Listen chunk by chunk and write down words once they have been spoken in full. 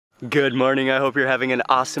Good morning, I hope you're having an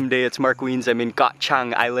awesome day. It's Mark Weens. I'm in Koh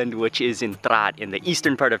Chang Island, which is in Trat, in the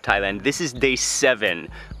eastern part of Thailand. This is day 7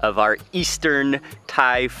 of our Eastern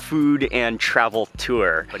Thai food and travel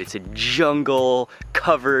tour. But it's a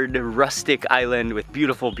jungle-covered, rustic island with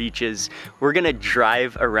beautiful beaches. We're gonna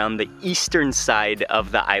drive around the eastern side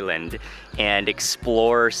of the island and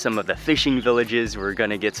explore some of the fishing villages. We're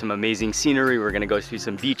gonna get some amazing scenery. We're gonna go through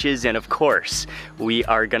some beaches, and of course, we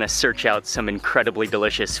are gonna search out some incredibly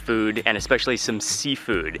delicious food, and especially some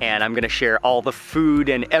seafood. And I'm gonna share all the food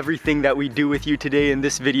and everything that we do with you today in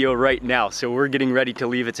this video right now. So we're getting ready to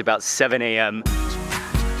leave. It's about 7 a.m.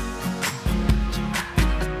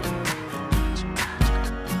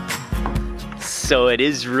 So it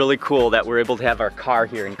is really cool that we're able to have our car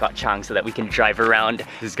here in Koh Chang so that we can drive around.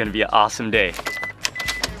 This is gonna be an awesome day.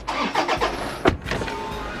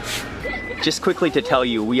 Just quickly to tell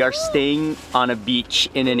you, we are staying on a beach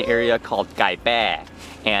in an area called Kai Pae.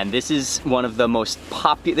 And this is one of the most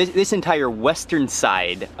popular, this entire western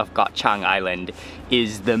side of Koh Chang Island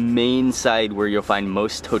is the main side where you'll find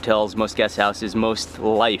most hotels, most guest houses, most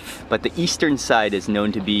life. But the eastern side is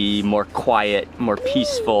known to be more quiet, more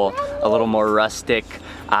peaceful, a little more rustic.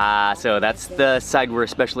 So that's the side we're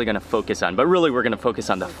especially gonna focus on. But really we're gonna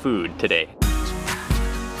focus on the food today.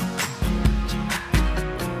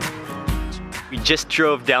 We just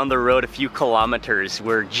drove down the road a few kilometers.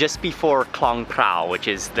 We're just before Klong Prao, which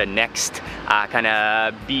is the next kind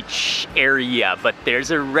of beach area. But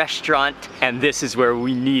there's a restaurant, and this is where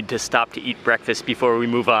we need to stop to eat breakfast before we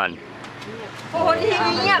move on.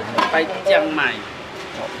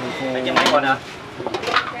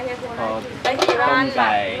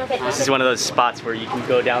 This is one of those spots where you can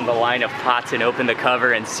go down the line of pots and open the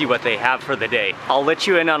cover and see what they have for the day. I'll let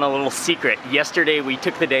you in on a little secret. Yesterday we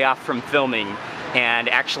took the day off from filming, and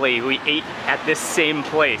actually we ate at this same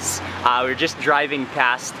place. We were just driving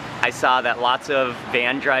past. I saw that lots of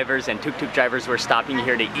van drivers and tuk-tuk drivers were stopping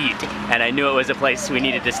here to eat, and I knew it was a place we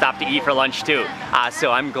needed to stop to eat for lunch too.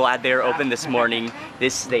 So I'm glad they're open this morning.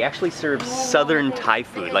 They actually serve southern Thai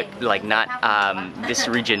food, like not this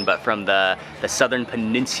region, but from the southern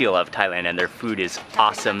peninsula of Thailand, and their food is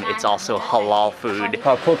awesome. It's also halal food.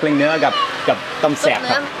 คั่วกลิ้งเนื้อกับต้มแซ่บ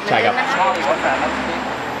ครับใช่ครับขอ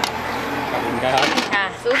บคุณครับค่ะ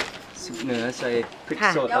ซุปเนื้อใส่พริก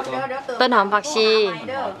สดแล้วก็ต้นหอมผักชี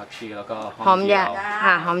แล้วก็หอมใหญ่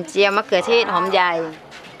ค่ะหอมเจียวมะเขือเทศหอมใหญ่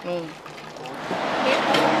นี่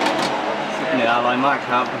ซุปเนื้ออร่อยมาก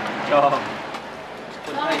ครับชอบ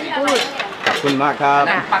ขอบคุณมากครับ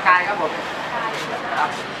ปลากายครับผม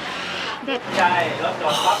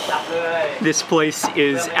This place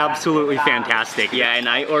is absolutely fantastic. Yeah, and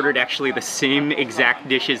I ordered actually the same exact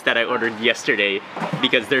dishes that I ordered yesterday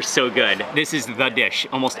because they're so good. This is the dish.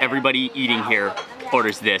 Almost everybody eating here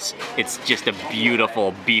orders this. It's just a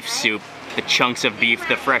beautiful beef soup. The chunks of beef,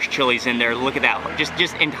 the fresh chilies in there. Look at that,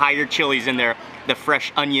 just entire chilies in there. The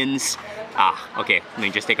fresh onions. Okay, let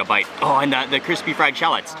me just take a bite. Oh, and the crispy fried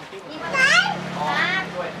shallots.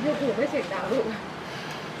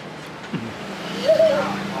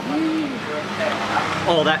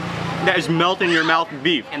 Oh, that is melt in your mouth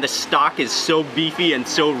beef. And the stock is so beefy and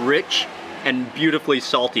so rich and beautifully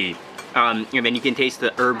salty. And then you can taste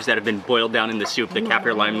the herbs that have been boiled down in the soup, the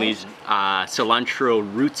kaffir lime leaves, cilantro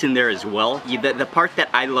roots in there as well. The part that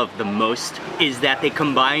I love the most is that they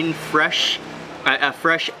combine fresh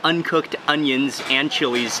uncooked onions and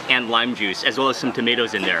chilies and lime juice, as well as some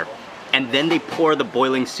tomatoes in there. And then they pour the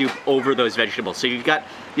boiling soup over those vegetables. So you've got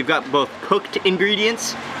both cooked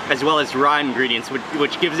ingredients as well as raw ingredients,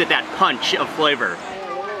 which gives it that punch of flavor.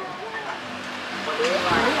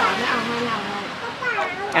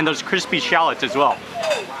 And those crispy shallots as well.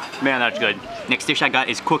 Man, that's good. Next dish I got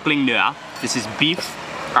isคั่วกลิ้งเนื้อ. This is beef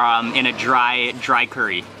in a dry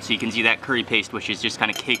curry. So you can see that curry paste, which is just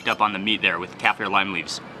kind of caked up on the meat there with kaffir lime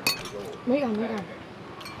leaves.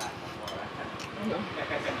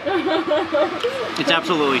 It's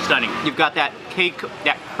absolutely stunning. You've got that cake,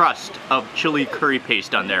 that crust of chili curry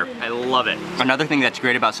paste on there. I love it. Another thing that's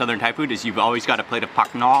great about southern Thai food is you've always got a plate of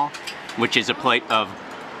pak nol, which is a plate of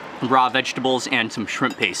raw vegetables and some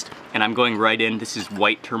shrimp paste. And I'm going right in. This is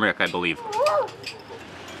white turmeric, I believe.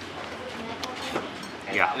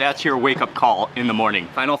 Yeah, that's your wake-up call in the morning.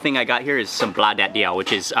 Final thing I got here is some bla dat diao,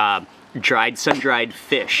 which is sun-dried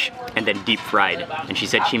fish and then deep fried. And she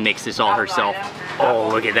said she makes this all herself. Oh,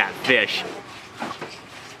 look at that fish.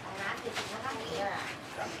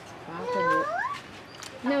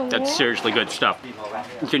 That's seriously good stuff.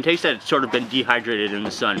 You can taste that it's sort of been dehydrated in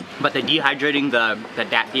the sun. But the dehydrating the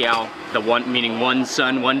dat diao, meaning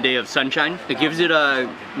one day of sunshine, it gives it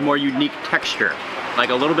a more unique texture. Like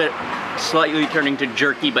a little bit Slightly turning to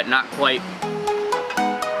jerky, but not quite.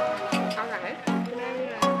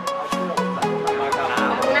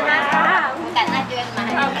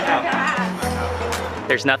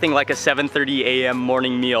 There's nothing like a 7:30 a.m.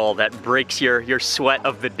 morning meal that breaks your sweat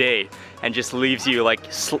of the day and just leaves you like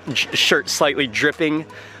shirt slightly dripping,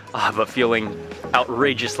 but feeling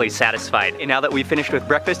outrageously satisfied. And now that we've finished with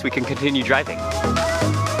breakfast, we can continue driving.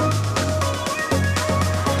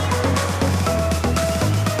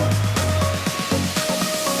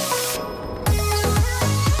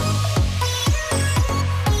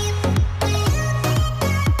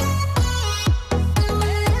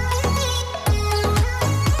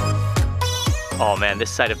 Oh man, this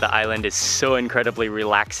side of the island is so incredibly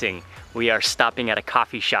relaxing. We are stopping at a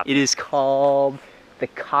coffee shop. It is called the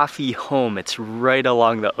Coffee Home. It's right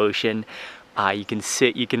along the ocean. You can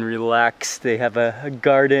sit, you can relax. They have a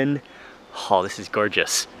garden. Oh, this is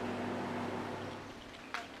gorgeous.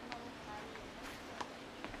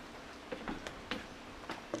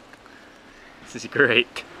 This is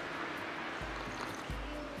great.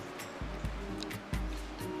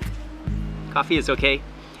 Coffee is okay.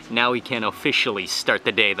 Now we can officially start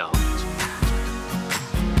the day though.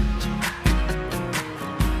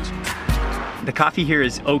 The coffee here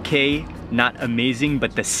is okay, not amazing,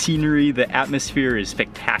 but the scenery, the atmosphere is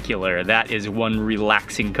spectacular. That is one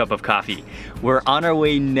relaxing cup of coffee. We're on our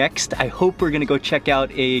way next. I hope we're gonna go check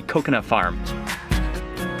out a coconut farm.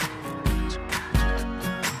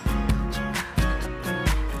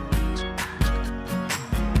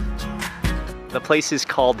 The place is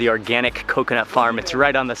called the Organic Coconut Farm. It's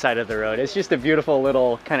right on the side of the road. It's just a beautiful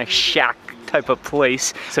little kind of shack type of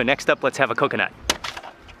place. So next up, let's have a coconut.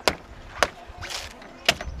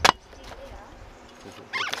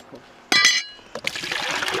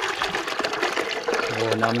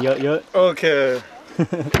 Oh, น้ำเยอะๆ โอเค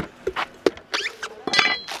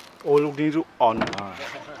โอ้ลูกนี้ลูกอ่อนมาก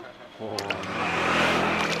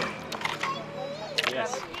Yes,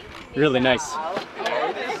 really nice.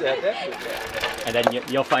 And then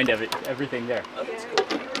you'll find everything there.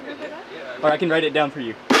 Or I can write it down for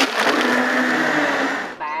you.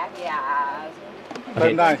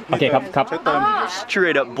 Okay, cup.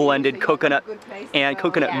 Straight up blended coconut and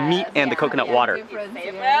coconut meat and the coconut water.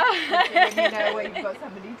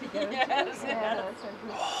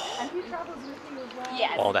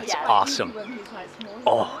 Oh, that's awesome.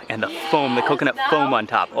 Oh, and the foam, the coconut foam on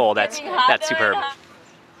top. Oh, that's superb.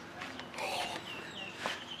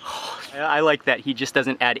 I like that he just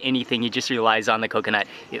doesn't add anything, he just relies on the coconut.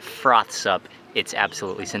 It froths up. It's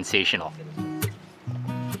absolutely sensational.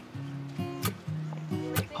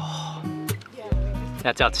 Oh,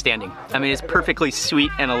 that's outstanding. I mean, it's perfectly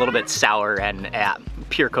sweet and a little bit sour and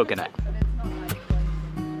pure coconut.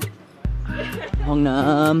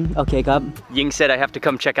 Okay, Gab. Ying said I have to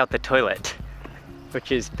come check out the toilet,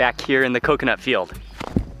 which is back here in the coconut field.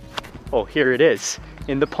 Oh, here it is,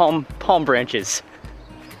 in the palm branches.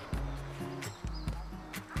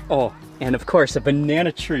 Oh, and of course a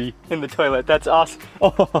banana tree in the toilet. That's awesome.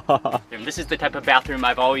 Oh. And this is the type of bathroom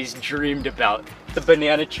I've always dreamed about. The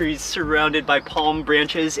banana trees surrounded by palm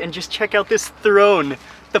branches, and just check out this throne,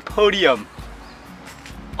 the podium.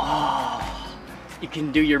 Oh, you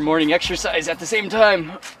can do your morning exercise at the same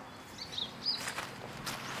time.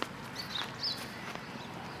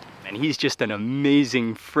 And he's just an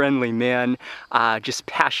amazing, friendly man, just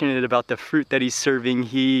passionate about the fruit that he's serving.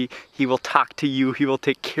 He will talk to you, he will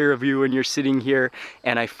take care of you when you're sitting here,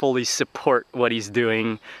 and I fully support what he's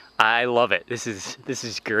doing. I love it. This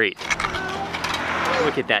is great.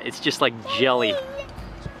 Look at that, it's just like jelly.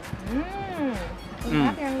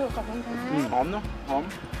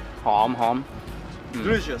 Hom.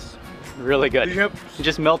 Delicious. Really good. It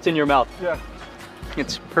just melts in your mouth. Yeah.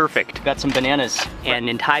 It's perfect. Got some bananas, and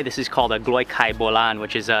in Thai this is called a gloi khai bolan,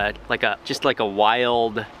 which is just like a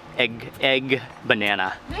wild egg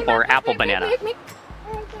banana or apple banana.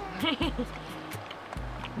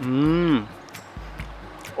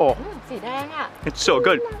 Oh, it's so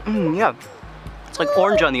good. Yeah, it's like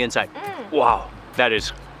orange on the inside. Wow, that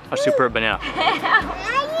is a superb banana.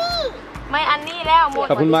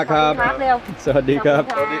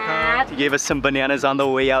 He gave us some bananas on the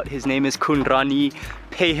way out. His name is Kun Rani.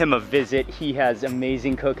 Pay him a visit. He has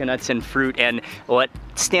amazing coconuts and fruit, and what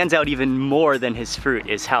stands out even more than his fruit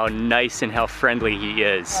is how nice and how friendly he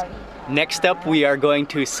is. Next up, we are going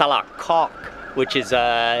to Salak Kok, which is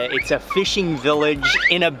it's a fishing village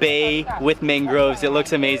in a bay with mangroves. It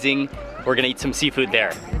looks amazing. We're gonna eat some seafood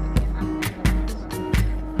there.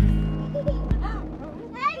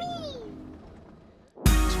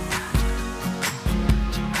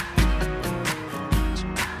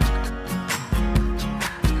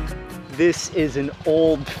 This is an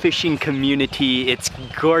old fishing community. It's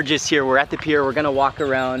gorgeous here. We're at the pier. We're gonna walk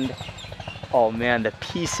around. Oh man, the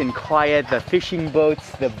peace and quiet, the fishing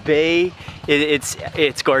boats, the bay.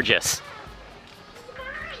 It's gorgeous.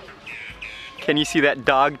 Can you see that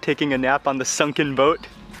dog taking a nap on the sunken boat?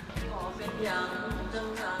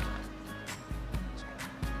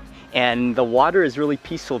 And the water is really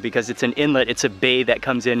peaceful because it's an inlet, it's a bay that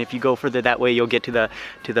comes in. If you go further that way, you'll get to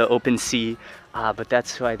the open sea. But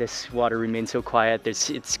that's why this water remains so quiet.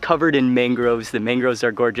 It's covered in mangroves. The mangroves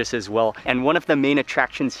are gorgeous as well. And one of the main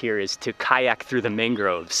attractions here is to kayak through the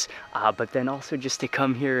mangroves. But then also just to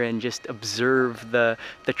come here and just observe the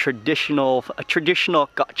traditional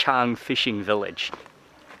Koh Chang fishing village.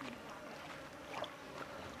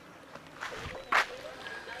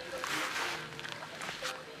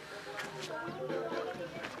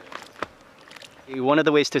 One of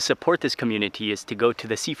the ways to support this community is to go to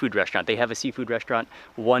the seafood restaurant. They have a seafood restaurant,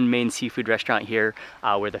 one main seafood restaurant here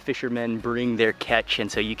where the fishermen bring their catch,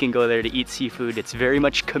 and so you can go there to eat seafood. It's very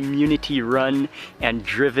much community run and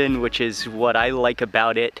driven, which is what I like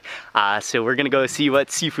about it. So we're gonna go see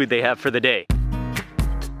what seafood they have for the day.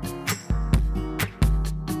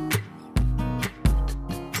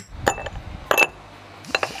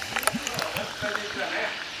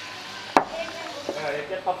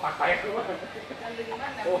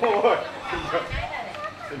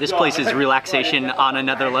 This place is relaxation on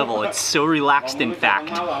another level. It's so relaxed, in fact,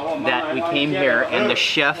 that we came here and the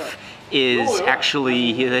chef is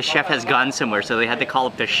actually, the chef has gone somewhere, so they had to call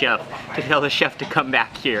up the chef to tell the chef to come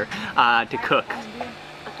back here to cook.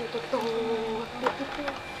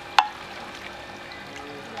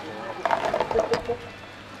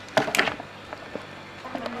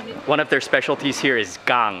 One of their specialties here is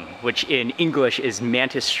gang, which in English is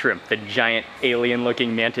mantis shrimp, the giant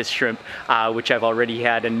alien-looking mantis shrimp, which I've already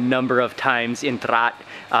had a number of times in Trat.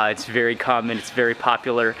 It's very common, it's very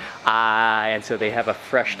popular, and so they have a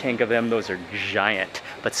fresh tank of them. Those are giant.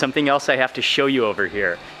 But something else I have to show you over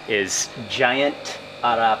here is giant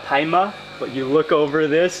arapaima. But you look over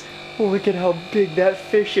this, oh, look at how big that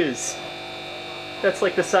fish is. That's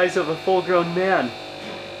like the size of a full-grown man.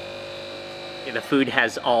 The food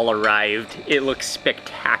has all arrived. It looks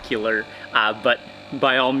spectacular, but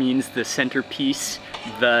by all means the centerpiece,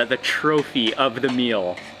 the trophy of the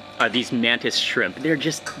meal are these mantis shrimp. They're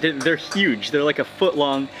huge. They're like a foot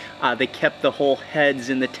long. They kept the whole heads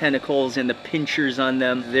and the tentacles and the pinchers on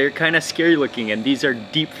them. They're kind of scary looking, and these are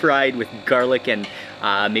deep fried with garlic and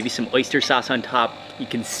maybe some oyster sauce on top. You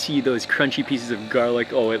can see those crunchy pieces of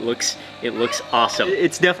garlic. Oh, it looks awesome.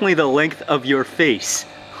 It's definitely the length of your face.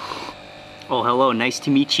 Oh, hello, nice to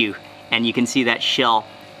meet you. And you can see that shell,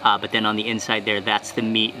 but then on the inside there, that's the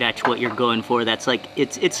meat. That's what you're going for. That's like,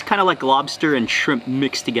 it's kind of like lobster and shrimp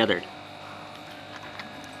mixed together.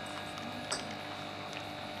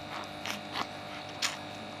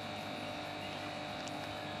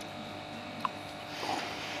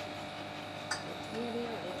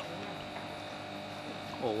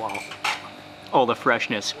 Oh, wow. Oh, the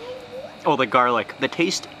freshness. Oh, the garlic. The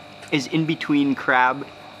taste is in between crab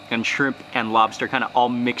and shrimp and lobster, kind of all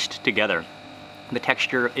mixed together. The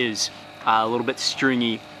texture is a little bit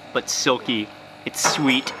stringy, but silky. It's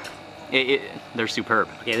sweet. They're superb.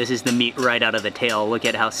 Okay, this is the meat right out of the tail. Look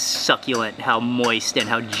at how succulent, how moist, and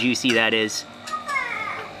how juicy that is.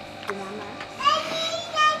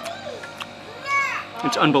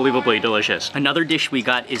 It's unbelievably delicious. Another dish we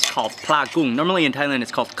got is called pla gung. Normally in Thailand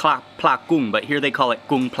it's called pla gung, but here they call it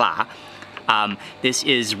gung pla. This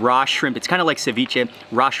is raw shrimp. It's kind of like ceviche.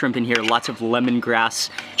 Raw shrimp in here, lots of lemongrass,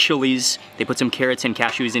 chilies. They put some carrots and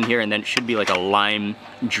cashews in here, and then it should be like a lime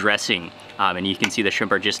dressing. And you can see the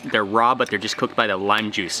shrimp are they're raw, but they're just cooked by the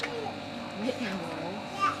lime juice.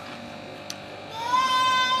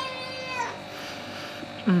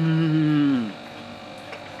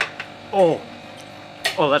 Oh,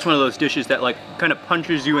 that's one of those dishes that like kind of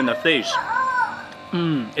punches you in the face.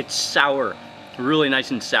 It's sour. Really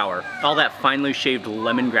nice and sour. All that finely shaved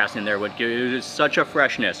lemongrass in there would give it such a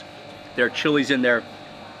freshness. There are chilies in there.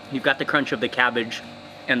 You've got the crunch of the cabbage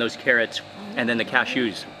and those carrots, and then the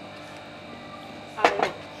cashews.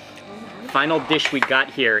 Final dish we got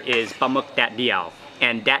here is pamuk dat diao.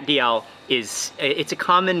 And dat diao it's a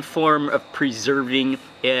common form of preserving.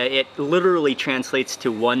 It literally translates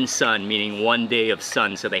to one sun, meaning one day of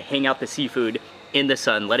sun. So they hang out the seafood in the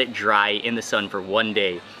sun, let it dry in the sun for one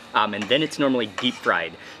day. And then it's normally deep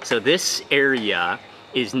fried. So this area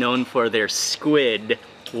is known for their squid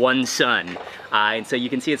one sun. And so you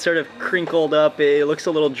can see it's sort of crinkled up, it looks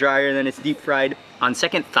a little drier, then it's deep fried. On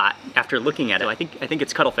second thought, after looking at it, I think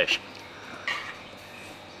it's cuttlefish.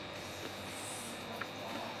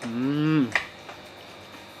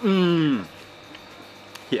 Mmm.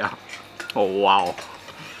 Yeah. Oh wow.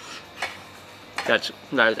 That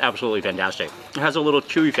is absolutely fantastic. It has a little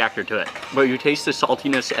chewy factor to it, but you taste the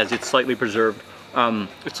saltiness as it's slightly preserved.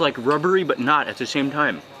 It's like rubbery, but not at the same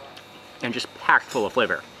time, and just packed full of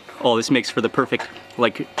flavor. Oh, this makes for the perfect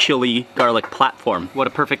like chili garlic platform. What a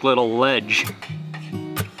perfect little ledge.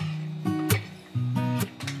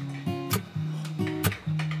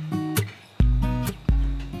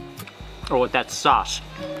 Oh, with that sauce.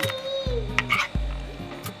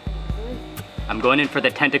 I'm going in for the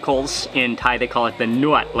tentacles. In Thai they call it the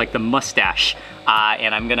nuat, like the mustache.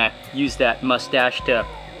 And I'm gonna use that mustache to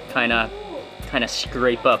kind of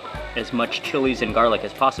scrape up as much chilies and garlic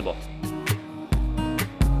as possible.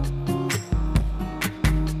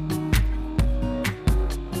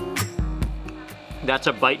 That's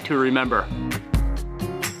a bite to remember.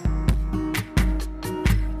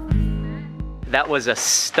 That was a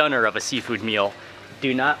stunner of a seafood meal.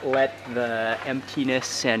 Do not let the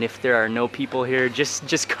emptiness, and if there are no people here,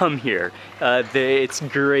 just come here. It's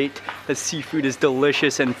great. The seafood is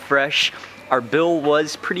delicious and fresh. Our bill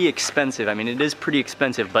was pretty expensive. I mean, it is pretty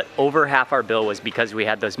expensive, but over half our bill was because we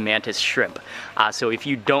had those mantis shrimp. So if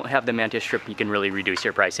you don't have the mantis shrimp, you can really reduce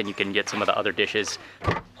your price and you can get some of the other dishes.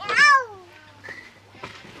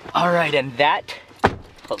 All right, and that,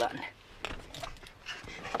 hold on.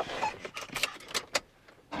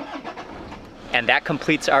 And that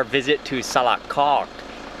completes our visit to Koh Chang.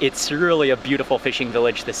 It's really a beautiful fishing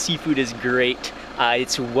village. The seafood is great.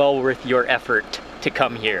 It's well worth your effort to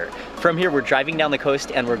come here. From here, we're driving down the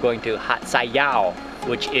coast and we're going to Hat Sayao,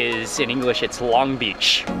 which is, in English, it's Long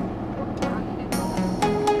Beach.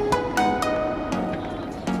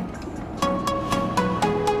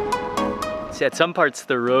 At some parts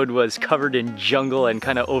the road was covered in jungle and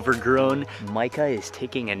kind of overgrown. Micah is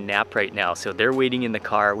taking a nap right now, so they're waiting in the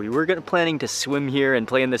car. We were planning to swim here and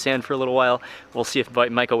play in the sand for a little while. We'll see if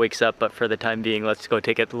Micah wakes up, but for the time being, let's go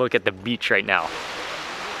take a look at the beach right now.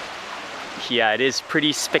 Yeah, it is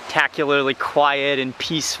pretty spectacularly quiet and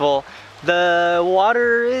peaceful. The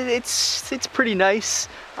water, it's pretty nice.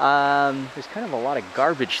 There's kind of a lot of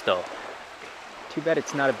garbage though. Too bad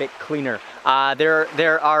it's not a bit cleaner.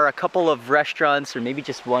 There are a couple of restaurants, or maybe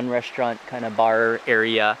just one restaurant kind of bar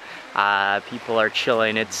area. People are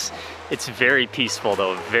chilling. It's very peaceful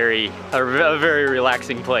though. A very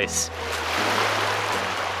relaxing place.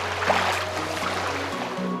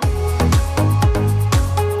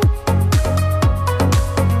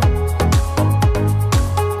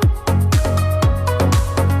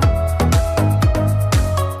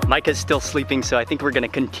 Micah's still sleeping, so I think we're gonna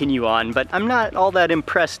continue on, but I'm not all that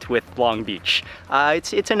impressed with Long Beach.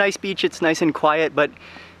 It's a nice beach, it's nice and quiet, but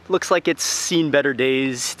looks like it's seen better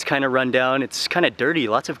days. It's kind of run down, it's kind of dirty,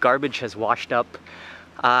 lots of garbage has washed up.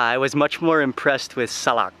 I was much more impressed with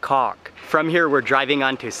Koh Chang. From here, we're driving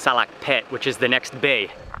on to Phet, which is the next bay.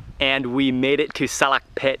 And we made it to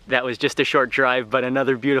Phet. That was just a short drive, but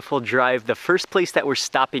another beautiful drive. The first place that we're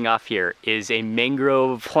stopping off here is a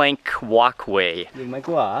mangrove plank walkway.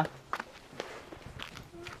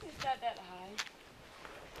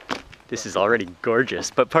 This is already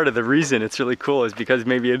gorgeous, but part of the reason it's really cool is because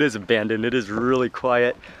maybe it is abandoned. It is really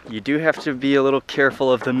quiet. You do have to be a little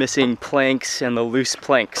careful of the missing planks and the loose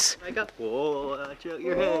planks. Whoa, watch out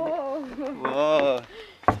your head. Whoa.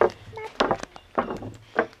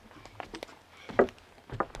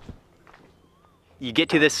 You get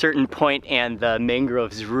to this certain point and the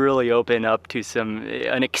mangroves really open up to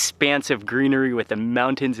an expansive greenery with the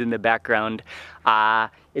mountains in the background.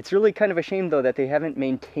 It's really kind of a shame though that they haven't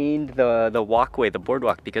maintained the walkway, the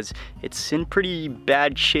boardwalk, because it's in pretty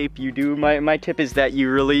bad shape. My tip is that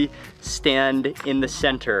you really stand in the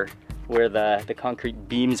center where the concrete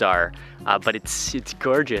beams are, but it's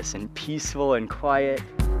gorgeous and peaceful and quiet.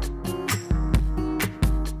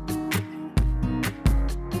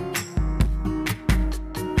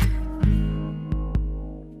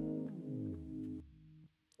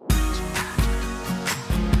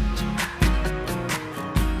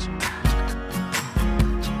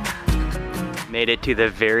 Made it to the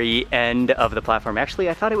very end of the platform. Actually,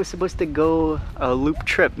 I thought it was supposed to go a loop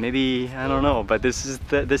trip. Maybe, I don't know, but this is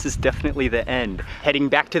definitely the end. Heading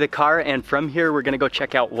back to the car, and from here we're gonna go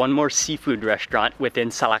check out one more seafood restaurant within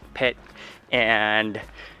Phet, and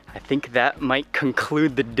I think that might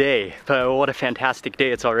conclude the day. But what a fantastic day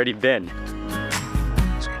it's already been.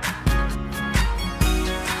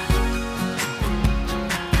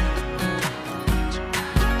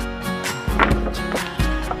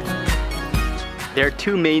 There are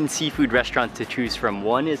two main seafood restaurants to choose from.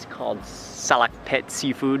 One is called Phet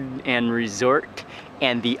Seafood and Resort,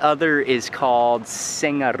 and the other is called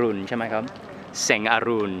Sengarun. Sang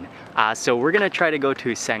Arun. So we're gonna try to go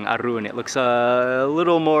to Sang Arun. It looks a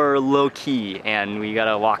little more low-key, and we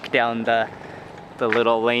gotta walk down the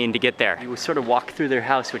little lane to get there. You sort of walk through their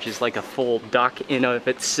house, which is like a full dock in of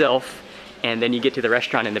itself, and then you get to the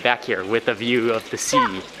restaurant in the back here with a view of the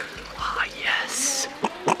sea. Ah, yes.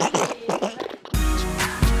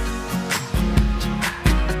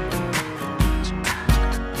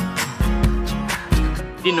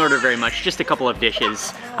 Didn't order very much, just a couple of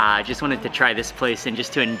dishes. Just wanted to try this place and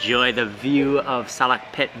just to enjoy the view of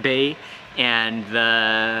Salakpet Bay and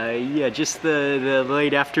just the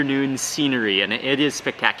late afternoon scenery, and it is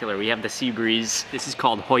spectacular. We have the sea breeze. This is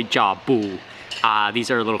called Hoi Jia Bu.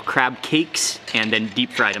 These are little crab cakes and then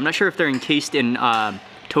deep fried. I'm not sure if they're encased in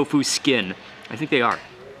tofu skin. I think they are.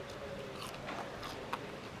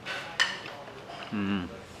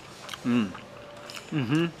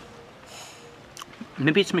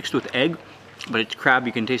 Maybe it's mixed with egg, but it's crab.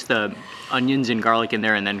 You can taste the onions and garlic in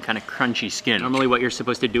there and then kind of crunchy skin. Normally what you're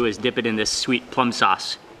supposed to do is dip it in this sweet plum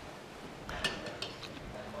sauce.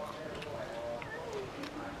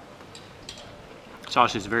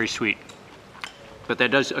 Sauce is very sweet, but that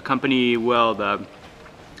does accompany well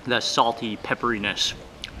the salty pepperiness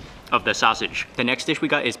of the sausage. The next dish we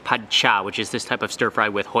got is pad cha, which is this type of stir fry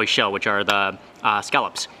with hoi shell, which are the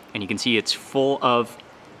scallops. And you can see it's full of,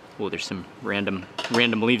 oh, there's some random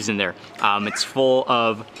leaves in there. It's full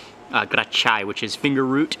of grachai, which is finger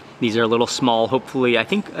root. These are little small, hopefully, I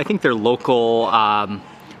think they're local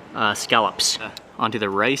scallops. Onto the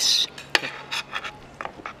rice.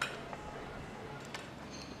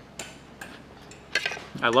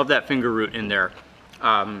 I love that finger root in there.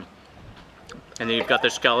 And then you've got the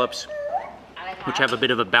scallops, which have a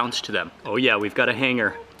bit of a bounce to them. Oh yeah, we've got a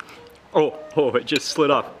hanger. Oh, it just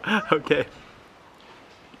slid off. Okay.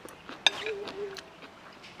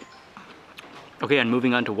 Okay, and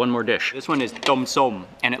moving on to one more dish. This one is tom som,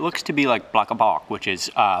 and it looks to be like blakabak, which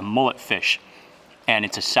is mullet fish, and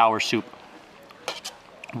it's a sour soup.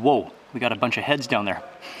 Whoa, we got a bunch of heads down there.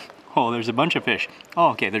 Oh, there's a bunch of fish. Oh,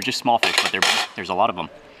 okay, they're just small fish, but there's a lot of them.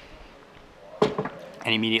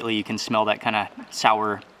 And immediately you can smell that kind of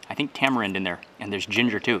sour, I think tamarind in there, and there's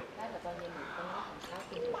ginger too.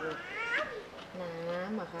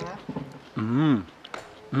 Ooh,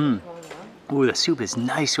 the soup is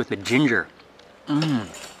nice with the ginger.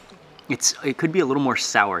 It could be a little more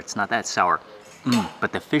sour. It's not that sour.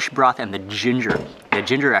 But the fish broth and the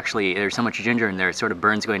ginger actually, there's so much ginger in there, it sort of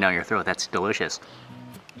burns going down your throat. That's delicious.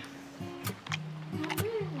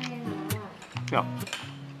 Yeah,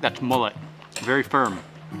 that's mullet. Very firm.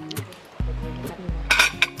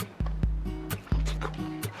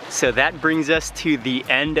 So that brings us to the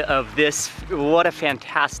end of this. What a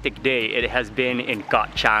fantastic day it has been in Koh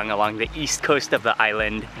Chang along the east coast of the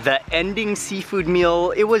island. The ending seafood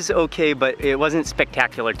meal, it was okay, but it wasn't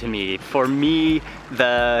spectacular to me. For me,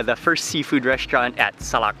 the first seafood restaurant at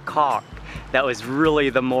Salakpet, that was really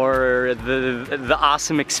the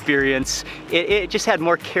awesome experience. It just had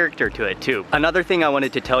more character to it too. Another thing I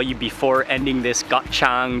wanted to tell you before ending this Koh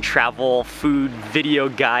Chang travel food video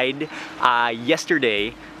guide,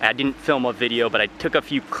 yesterday, I didn't film a video, but I took a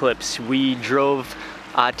few clips. We drove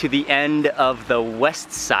to the end of the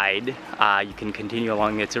west side. You can continue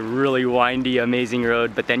along, it's a really windy, amazing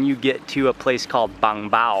road, but then you get to a place called Bang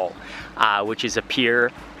Bao, which is a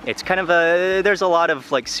pier. It's kind of there's a lot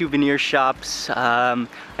of like souvenir shops. I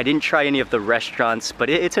didn't try any of the restaurants, but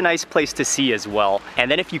it's a nice place to see as well. And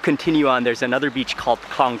then if you continue on, there's another beach called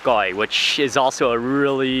Klong Koi, which is also a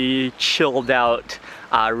really chilled out,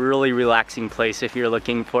 really relaxing place if you're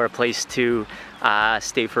looking for a place to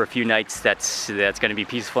stay for a few nights that's going to be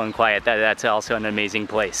peaceful and quiet. That's also an amazing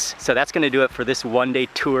place. So that's going to do it for this one-day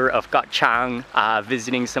tour of Koh Chang,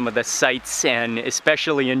 visiting some of the sites and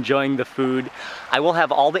especially enjoying the food. I will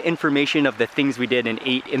have all the information of the things we did and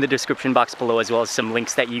ate in the description box below, as well as some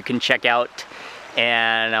links that you can check out.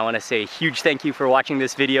 And I want to say a huge thank you for watching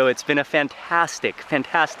this video. It's been a fantastic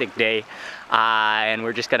day. And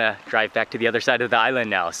we're just gonna drive back to the other side of the island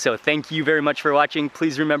now. So thank you very much for watching.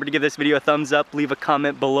 Please remember to give this video a thumbs up, leave a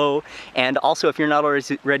comment below. And also, if you're not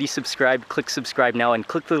already subscribed, click subscribe now and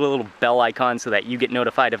click the little bell icon so that you get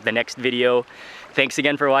notified of the next video. Thanks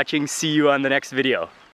again for watching. See you on the next video.